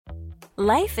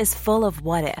Life is full of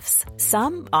what-ifs.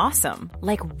 Some awesome,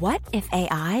 like what if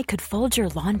AI could fold your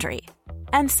laundry?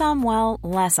 And some, well,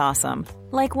 less awesome,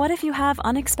 like what if you have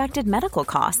unexpected medical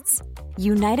costs?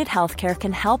 United Healthcare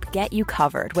can help get you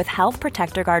covered with Health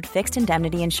Protector Guard fixed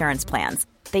indemnity insurance plans.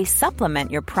 They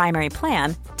supplement your primary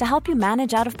plan to help you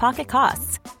manage out-of-pocket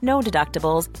costs. No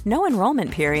deductibles, no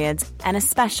enrollment periods, and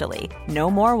especially no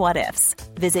more what-ifs.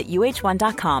 Visit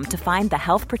uh1.com to find the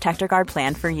Health Protector Guard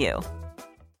plan for you.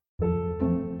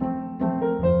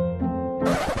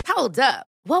 Hold up.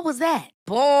 What was that?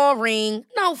 Boring.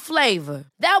 No flavor.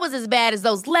 That was as bad as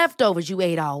those leftovers you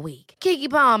ate all week. Keke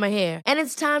Palmer here, and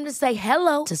it's time to say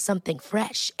hello to something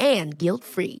fresh and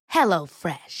guilt-free. Hello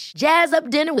Fresh. Jazz up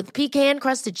dinner with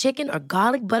pecan-crusted chicken or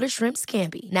garlic butter shrimp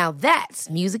scampi. Now that's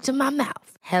music to my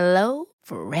mouth. Hello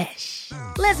Fresh.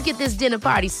 Let's get this dinner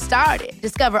party started.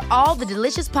 Discover all the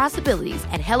delicious possibilities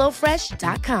at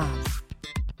hellofresh.com.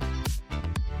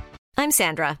 I'm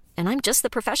Sandra, and I'm just the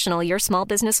professional your small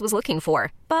business was looking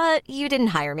for. But you didn't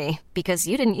hire me because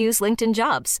you didn't use LinkedIn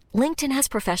Jobs. LinkedIn has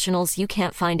professionals you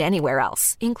can't find anywhere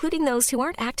else, including those who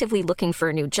aren't actively looking for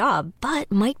a new job,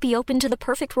 but might be open to the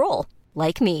perfect role,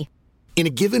 like me. In a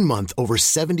given month, over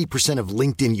 70% of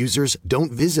LinkedIn users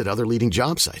don't visit other leading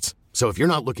job sites. So if you're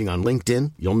not looking on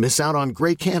LinkedIn, you'll miss out on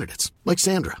great candidates like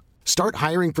Sandra. Start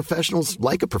hiring professionals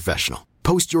like a professional.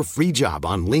 Post your free job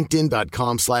on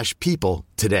linkedin.com/people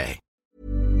today.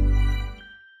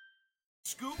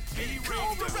 Scoop B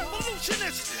Radio.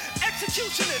 Revolutionist,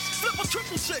 executionist, flip a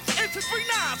 666, enter 3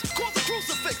 9s, cause a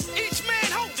crucifix. Each man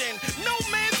holding, no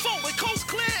man folding. Coast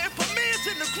clear and premieres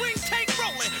in the green tank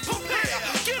rolling. Prepare,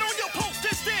 get on your post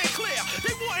and stand clear.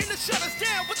 They wanting to shut us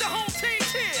down, but the home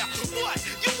team's here. What?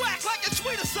 You act like it's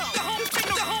sweet or something.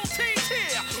 The home team's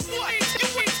here. What? You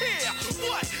ain't here.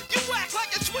 What? You act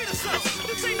like it's sweet or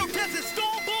something. This ain't no desert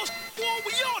storm, bullshit. War,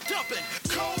 we all dumping.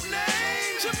 Code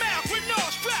name, Jamal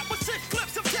Bernard, strapped with 6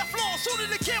 clips of Teflon, suited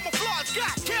to camouflage.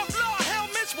 Got Kevlar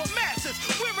helmets with masses.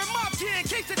 Wearing mob gear in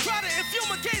case they try to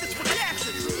infumigate us with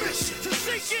gases. Mission to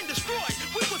sink and destroy.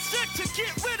 We were sent to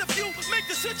get rid of you, make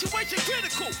the situation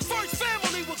critical. First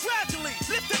family will gradually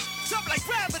lift it up like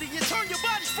gravity and turn your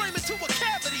body's frame into a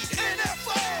cavity.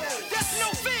 NFO, that's no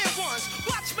fair ones.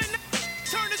 Watchmen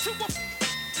turn into a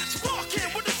sparking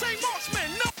with the same marksman.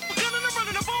 No gunning and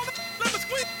running up on them. Let me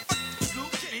squeeze.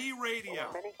 Scoop B Radio.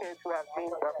 Many kids who have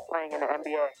dreams of playing in the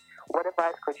NBA, what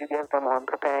advice could you give them on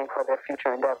preparing for their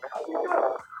future endeavors?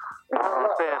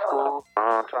 Stay in school,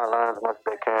 try to learn as much as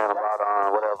they can about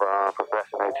whatever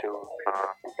profession they choose.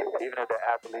 Even if they're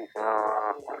athletes,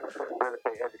 really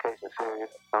take education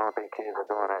serious. I don't think kids are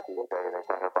doing that these days. They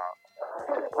think about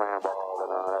just playing ball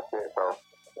and that's it. So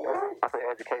I say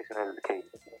education is the key.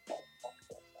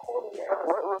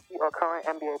 What rookie or current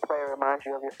NBA player reminds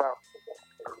you of yourself?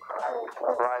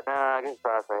 Right now, I guess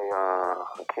I'd say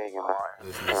Keegan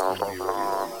Martin.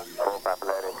 Both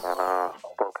athletic and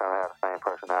both kind of have the same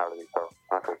personality. So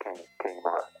I say Keegan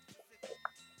Martin.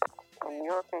 In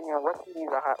your opinion, what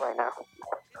CDs are hot right now?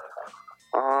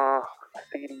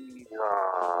 CDs,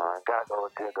 gotta go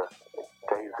with Jigga,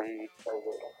 Jay-Z,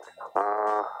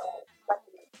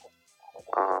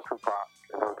 Tupac,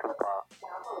 Tupac,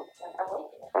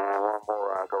 and one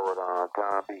more I go with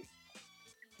John B.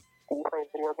 Do you play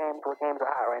video games? What games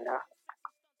are hot right now?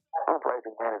 I don't play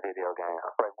too many video games.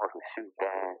 I play mostly shooting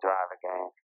games, driving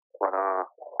games. But I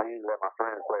usually let my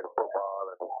friends play the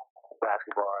football and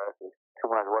basketball. It's too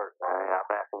much work. I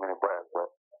mash too many breaths, but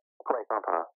I play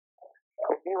sometimes.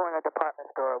 If you were in a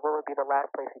department store, what would be the last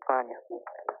place you'd find you?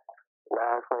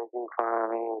 Last place you'd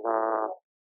find me is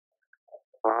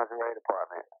lingerie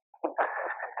department.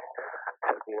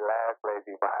 That'd be the last place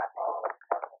you find me.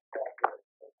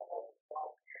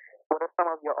 What are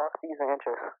some of your off-season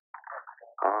interests?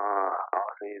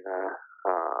 Off-season,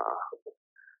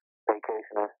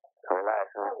 vacationing,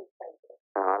 relaxing.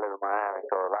 I live in Miami,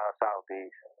 so a lot of South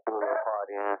Beach, do a little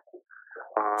partying.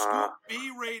 Scoop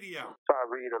B Radio. Try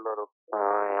to read a little.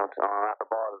 After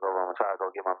ball is over, I'm gonna try to go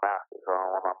get my master's. So I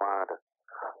don't want my mind to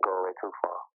go away too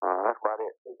far. That's about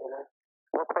it.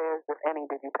 What players, if any,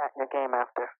 did you pack your game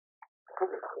after? I'm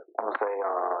gonna say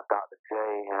Dr. J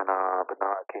and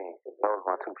Bernard King. Those are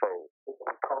my two favorites.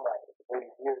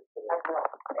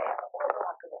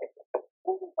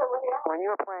 When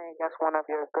you were playing against one of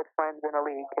your good friends in the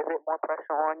league, is it more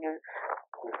pressure on you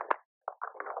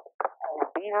to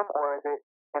beat him, or is it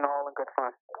all in good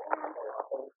fun?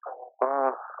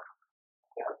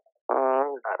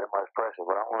 There's not that much pressure,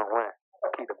 but I want to win.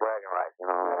 Keep the bragging rights, you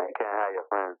can't have your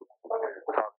friends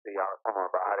talk to y'all someone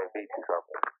about how they beat you. So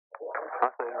I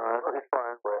say it's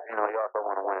fun, but you also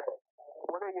want to win.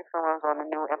 What are your feelings on the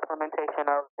new implementation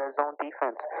of the zone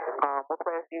defense? What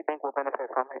players do you think will benefit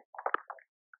from it?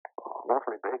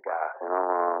 Mostly big guys,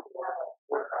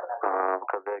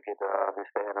 because they get they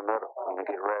stay in the middle and they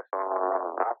get rest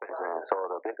on offense end. So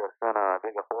the bigger center,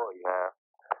 bigger forward you have,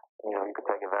 you can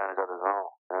take advantage of the zone.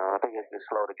 I think it just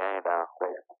slow the game down.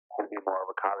 It'd be more of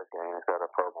a college game instead of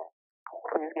a pro game.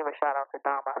 Please give a shout out to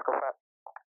Don Bosco Prep.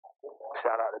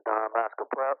 Shout out to Don Bosco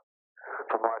Prep,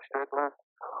 to Mark Strickland.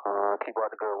 Keep up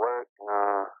the good work.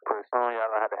 Pretty soon y'all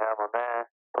gonna have to have my man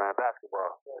playing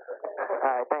basketball. All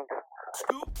right, thanks.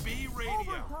 Scoop B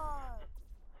Radio.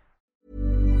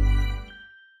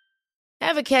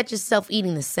 Ever catch yourself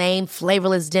eating the same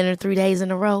flavorless dinner 3 days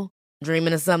in a row?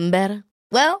 Dreaming of something better?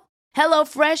 Well,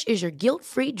 HelloFresh is your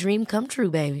guilt-free dream come true,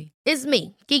 baby. It's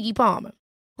me, Keke Palmer.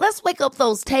 Let's wake up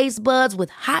those taste buds with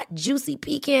hot, juicy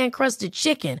pecan-crusted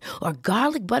chicken or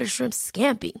garlic butter shrimp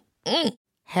scampi.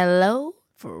 Hello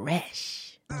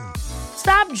Fresh.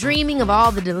 Stop dreaming of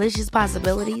all the delicious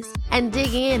possibilities and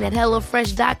dig in at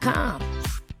HelloFresh.com.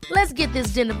 Let's get this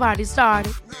dinner party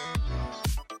started.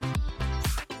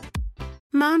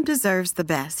 Mom deserves the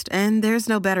best, and there's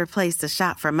no better place to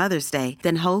shop for Mother's Day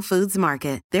than Whole Foods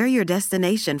Market. They're your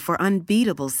destination for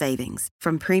unbeatable savings,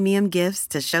 from premium gifts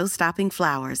to show-stopping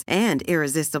flowers and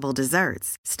irresistible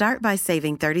desserts. Start by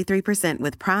saving 33%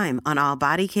 with Prime on all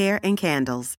body care and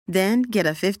candles. Then get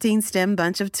a 15-stem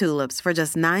bunch of tulips for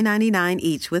just $9.99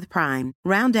 each with Prime.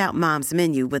 Round out Mom's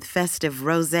menu with festive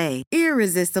rosé,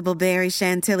 irresistible berry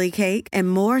chantilly cake,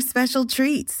 and more special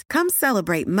treats. Come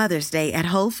celebrate Mother's Day at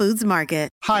Whole Foods Market.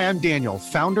 Hi, I'm Daniel,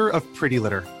 founder of Pretty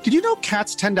Litter. Did you know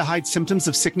cats tend to hide symptoms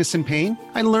of sickness and pain?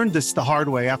 I learned this the hard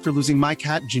way after losing my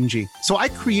cat, Gingy. So I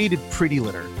created Pretty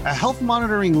Litter, a health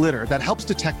monitoring litter that helps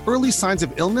detect early signs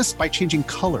of illness by changing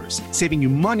colors, saving you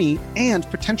money and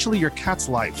potentially your cat's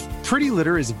life. Pretty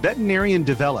Litter is veterinarian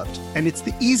developed, and it's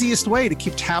the easiest way to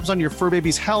keep tabs on your fur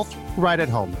baby's health right at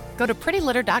home. Go to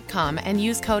prettylitter.com and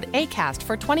use code ACAST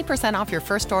for 20% off your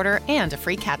first order and a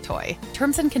free cat toy.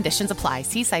 Terms and conditions apply.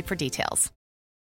 See site for details.